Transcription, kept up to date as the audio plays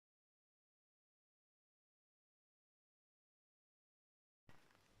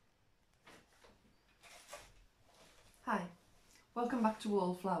Welcome back to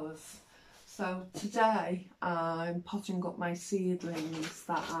Wallflowers. So today I'm potting up my seedlings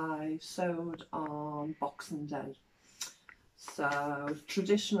that I sowed on Boxing Day. So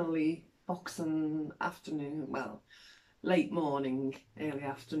traditionally Boxing afternoon, well late morning, early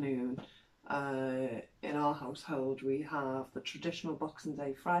afternoon, in our household we have the traditional Boxing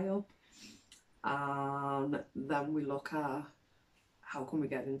Day fry up, and then we look at how can we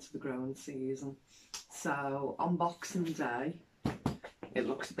get into the growing season. So on Boxing Day, it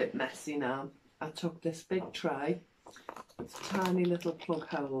looks a bit messy now. I took this big tray with tiny little plug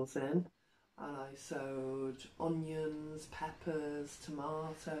holes in, and I sowed onions, peppers,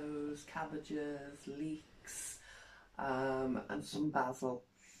 tomatoes, cabbages, leeks, and some basil.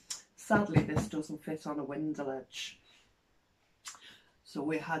 Sadly this doesn't fit on a window ledge, so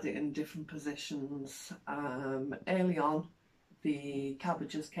we had it in different positions. Early on the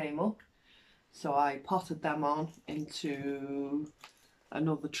cabbages came up, so I potted them on into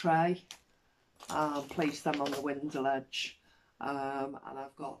another tray and placed them on the window ledge, and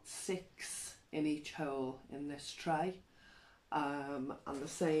I've got 6 in each hole in this tray, and the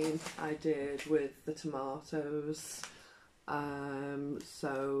same I did with the tomatoes.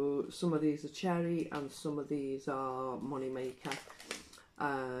 So some of these are cherry and some of these are moneymaker,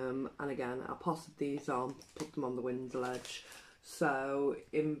 and again I potted these on, put them on the window ledge. So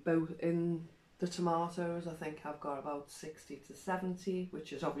in the tomatoes, I think I've got about 60 to 70,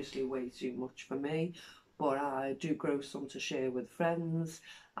 which is obviously way too much for me, but I do grow some to share with friends,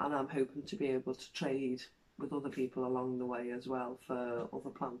 and I'm hoping to be able to trade with other people along the way as well for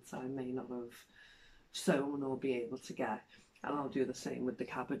other plants I may not have sown or be able to get. And I'll do the same with the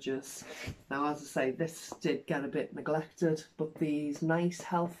cabbages. Now, as I say, this did get a bit neglected, but these nice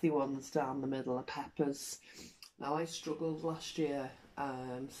healthy ones down the middle are peppers. Now, I struggled last year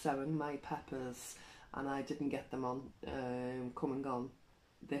sowing my peppers, and I didn't get them on coming on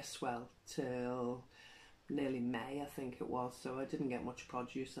this well till nearly May, I think it was, so I didn't get much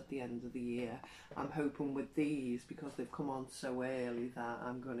produce at the end of the year. I'm hoping with these, because they've come on so early, that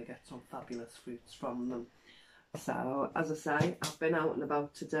I'm going to get some fabulous fruits from them. So as I say, I've been out and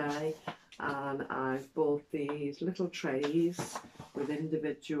about today, and I've bought these little trays with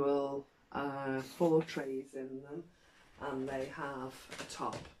individual 4 trays in them, and they have a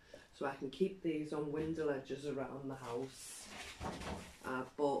top, so I can keep these on window ledges around the house.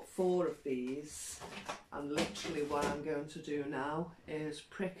 I've bought 4 of these, and literally what I'm going to do now is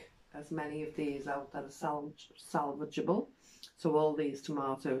prick as many of these out that are salvageable. So all these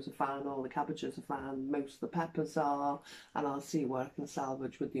tomatoes are fine, all the cabbages are fine, most of the peppers are, and I'll see what I can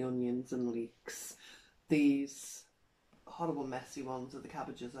salvage with the onions and leeks. These horrible messy ones are the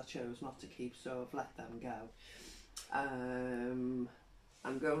cabbages I chose not to keep, so I've let them go. I'm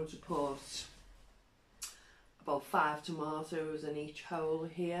going to put about 5 tomatoes in each hole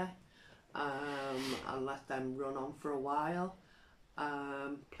here, and let them run on for a while.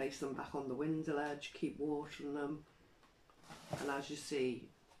 Place them back on the window ledge, keep watering them, and as you see,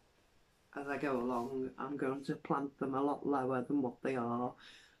 as I go along, I'm going to plant them a lot lower than what they are.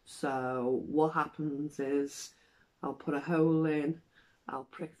 So what happens is I'll put a hole in, I'll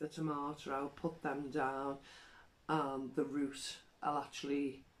prick the tomato, I'll put them down, and the root will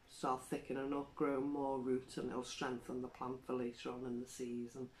actually start thickening up, grow more roots, and it'll strengthen the plant for later on in the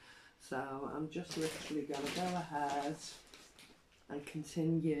season. So I'm just literally going to go ahead and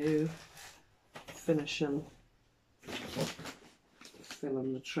continue finishing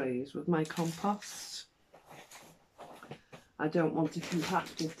filling the trays with my compost. I don't want to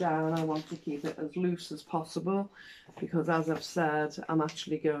compact it down, I want to keep it as loose as possible, because as I've said, I'm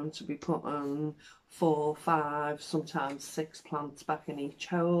actually going to be putting 4, 5, sometimes 6 plants back in each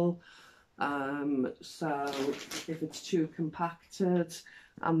hole. So if it's too compacted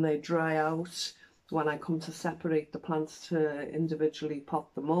and they dry out, when I come to separate the plants to individually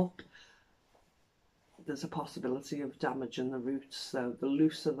pot them up, there's a possibility of damaging the roots. So the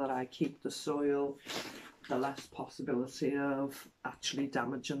looser that I keep the soil, the less possibility of actually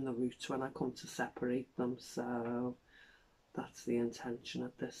damaging the roots when I come to separate them. So that's the intention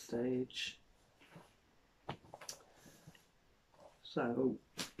at this stage. So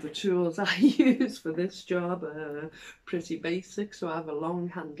the tools I use for this job are pretty basic. So I have a long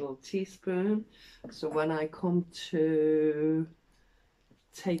handled teaspoon, so when I come to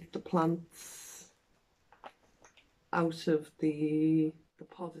take the plants out of the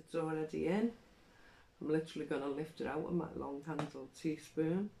pot it's already in, I'm literally going to lift it out with my long handled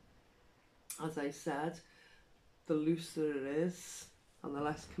teaspoon. As I said, the looser it is and the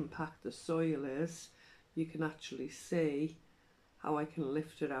less compact the soil is, you can actually see how I can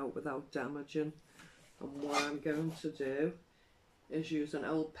lift it out without damaging. And what I'm going to do is use an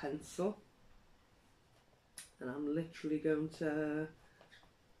old pencil, and I'm literally going to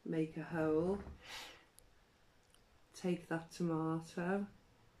make a hole, take that tomato,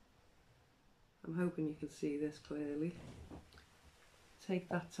 I'm hoping you can see this clearly, take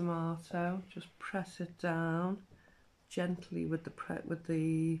that tomato, just press it down gently with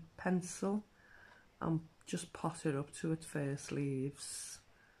the pencil and just pot it up to its first leaves.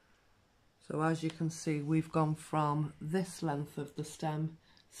 So as you can see, we've gone from this length of the stem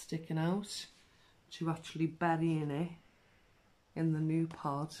sticking out to actually burying it in the new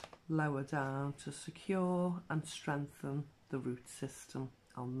pod lower down to secure and strengthen the root system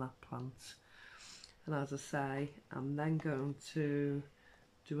on that plant. And as I say, I'm then going to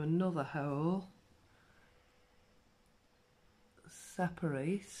do another hole,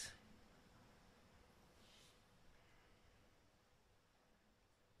 separate,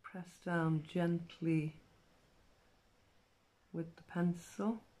 press down gently with the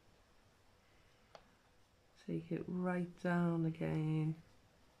pencil, take it right down again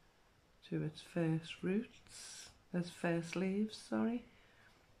to its first roots, its first leaves, sorry.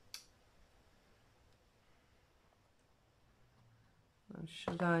 Now,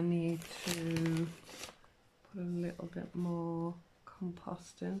 should I need to put a little bit more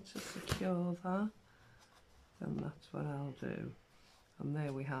compost in to secure that, then that's what I'll do. And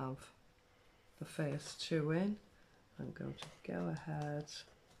there we have the first two in. I'm going to go ahead,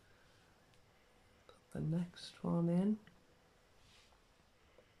 put the next one in.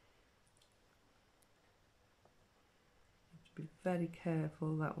 Have to be very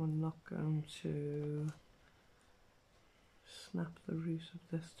careful that we're not going to snap the root of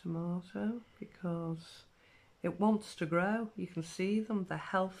this tomato, because it wants to grow. You can see them, they're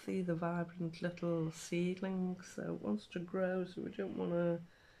healthy, the vibrant little seedlings, so it wants to grow, so we don't want to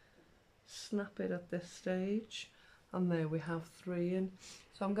snap it at this stage. And there we have 3 in.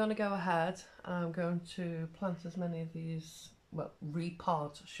 So I'm going to go ahead and I'm going to plant as many of these, well,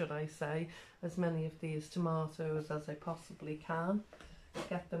 repot should I say, as many of these tomatoes as I possibly can,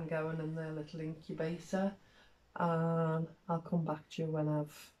 get them going in their little incubator, and I'll come back to you when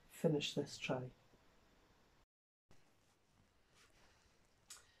I've finished this tray.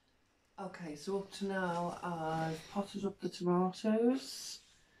 Okay, so up to now I've potted up the tomatoes,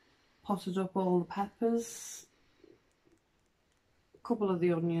 potted up all the peppers, a couple of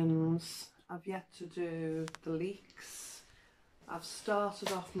the onions. I've yet to do the leeks. I've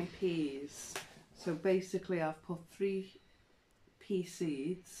started off my peas. So basically I've put 3 pea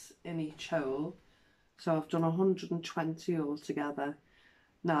seeds in each hole. So I've done 120 altogether.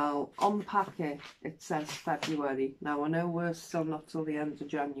 Now, on the packet, it says February. Now, I know we're still not till the end of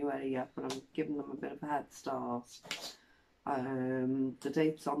January yet, but I'm giving them a bit of a head start. The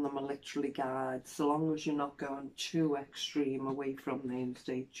dates on them are literally guides. So long as you're not going too extreme away from those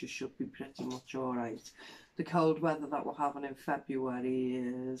dates, you should be pretty much alright. The cold weather that we're having in February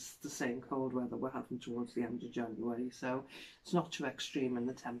is the same cold weather we're having towards the end of January. So it's not too extreme in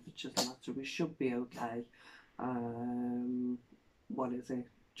the temperatures and that, so we should be okay. What is it,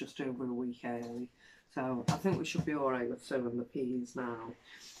 just over a week early, so I think we should be alright with sowing the peas now.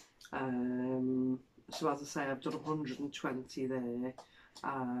 So as I say, I've done 120 there,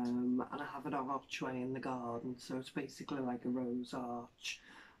 and I have an archway in the garden, so it's basically like a rose arch.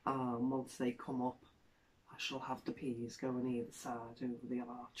 Once they come up, I shall have the peas going either side over the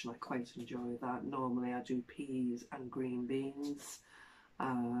arch, and I quite enjoy that. Normally I do peas and green beans,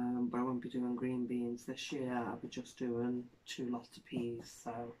 but I won't be doing green beans this year. I'll be just doing 2 lots of peas,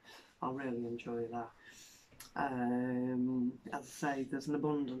 so I'll really enjoy that. As I say, there's an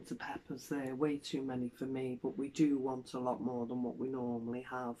abundance of peppers there, way too many for me, but we do want a lot more than what we normally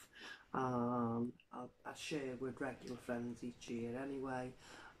have. I share with regular friends each year anyway,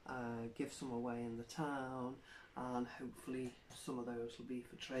 give some away in the town, and hopefully some of those will be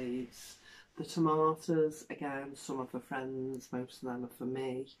for trades. The tomatoes, again, some are for friends, most of them are for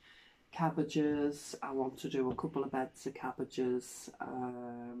me. Cabbages, I want to do a couple of beds of cabbages,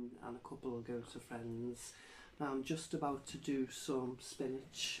 and a couple will go to friends. Now I'm just about to do some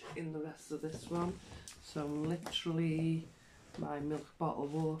spinach in the rest of this one, so I'm literally my milk bottle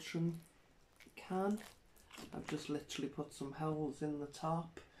watering can. I've just literally put some holes in the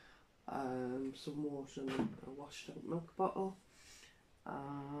top, some water in a washed up milk bottle,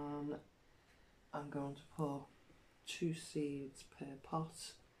 and I'm going to put 2 seeds per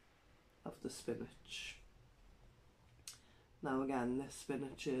pot of the spinach. Now again, this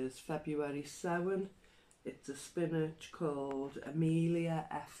spinach is February sown. It's a spinach called Amelia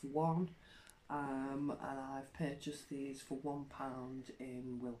F1, and I've purchased these for £1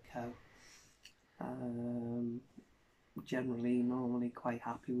 in Wilko. generally normally quite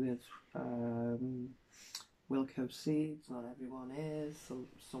happy with Wilco seeds. Not everyone is.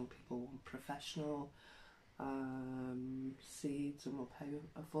 Some people want professional seeds and will pay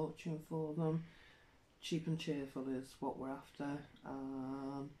a fortune for them. Cheap and cheerful is what we're after.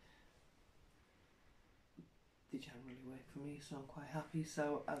 They generally work for me, so I'm quite happy.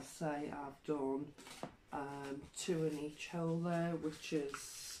 So as I say, I've done 2 in each hole there, which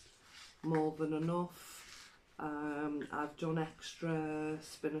is more than enough. I've done extra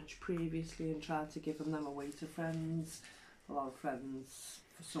spinach previously and tried to give them away to friends. A lot of friends,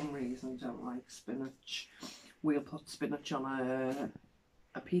 for some reason, don't like spinach. We'll put spinach on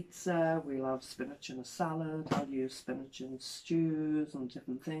a pizza, we'll have spinach in a salad, I'll use spinach in stews and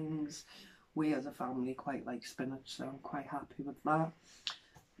different things. We as a family quite like spinach, so I'm quite happy with that.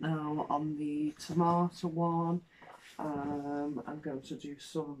 Now on the tomato one, I'm going to do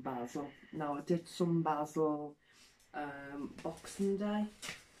some basil. Now I did some basil Boxing Day,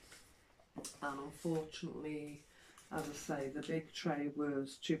 and unfortunately, as I say, the big tray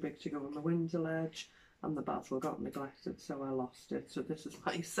was too big to go on the window ledge, and the basil got neglected, so I lost it. So this is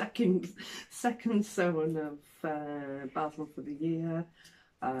my second sowing of basil for the year.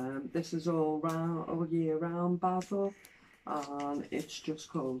 This is all year round basil, and it's just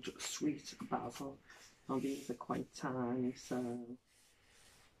called sweet basil. Now these are quite tiny, so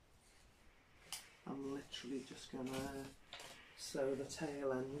I'm literally just gonna sow the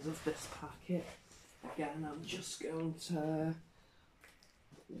tail ends of this packet. Again, I'm just going to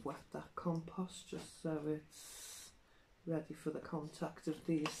wet that compost just so it's ready for the contact of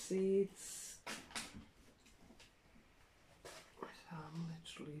these seeds. So I'm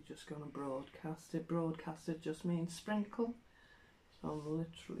literally just going to broadcast it. Broadcast just means sprinkle. So I'm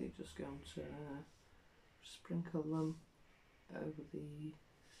literally just going to sprinkle them over the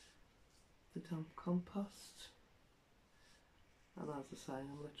damp compost. And as I say,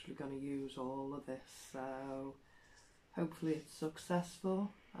 I'm literally going to use all of this, so hopefully it's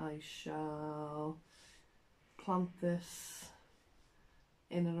successful. I shall plant this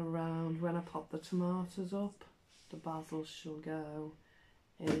in and around when I pop the tomatoes up. The basil shall go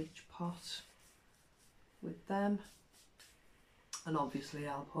in each pot with them, and obviously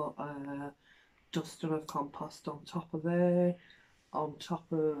I'll put a duster of compost on top of there, on top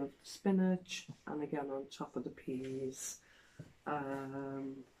of spinach, and again on top of the peas,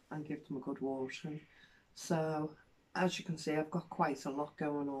 and give them a good watering. So as you can see, I've got quite a lot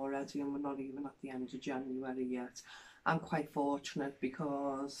going already, and we're not even at the end of January yet. I'm quite fortunate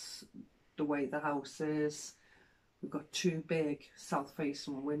because the way the house is, we've got 2 big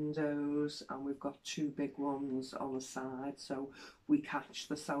south-facing windows, and we've got 2 big ones on the side, so we catch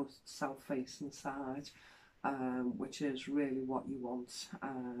the south-facing side, which is really what you want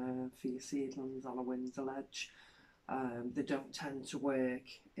for your seedlings on a window ledge. They don't tend to work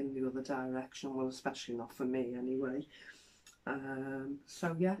in the other direction, well, especially not for me anyway.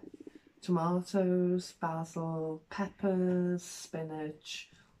 So yeah, tomatoes, basil, peppers, spinach,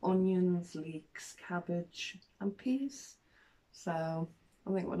 onions, leeks, cabbage and peas. So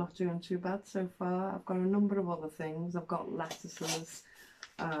I think we're not doing too bad so far. I've got a number of other things. I've got lettuces.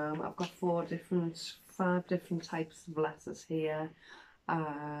 I've got 5 different types of lettuce here.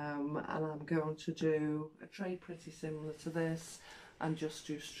 And I'm going to do a tray pretty similar to this and just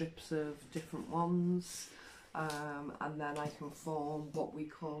do strips of different ones, and then I can form what we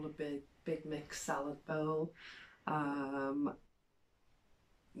call a big mixed salad bowl.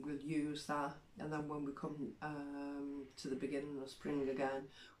 We'll use that, and then when we come to the beginning of spring again,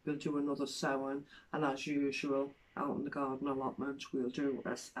 we'll do another sowing, and as usual out in the garden allotment we'll do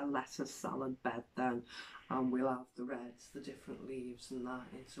a lettuce salad bed then, and we'll have the reds, the different leaves and that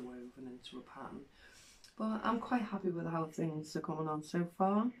interwoven into a pattern. But I'm quite happy with how things are coming on so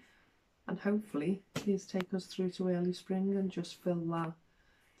far, and hopefully these take us through to early spring and just fill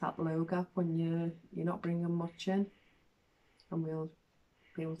that low gap when you're not bringing much in, and we'll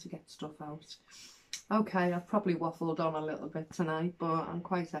be able to get stuff out. Okay, I've probably waffled on a little bit tonight, but I'm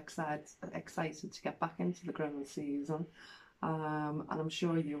quite excited to get back into the growing season, and I'm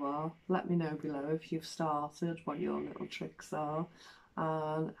sure you are. Let me know below if you've started, what your little tricks are,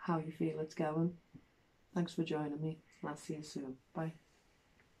 and how you feel it's going. Thanks for joining me, and I'll see you soon. Bye.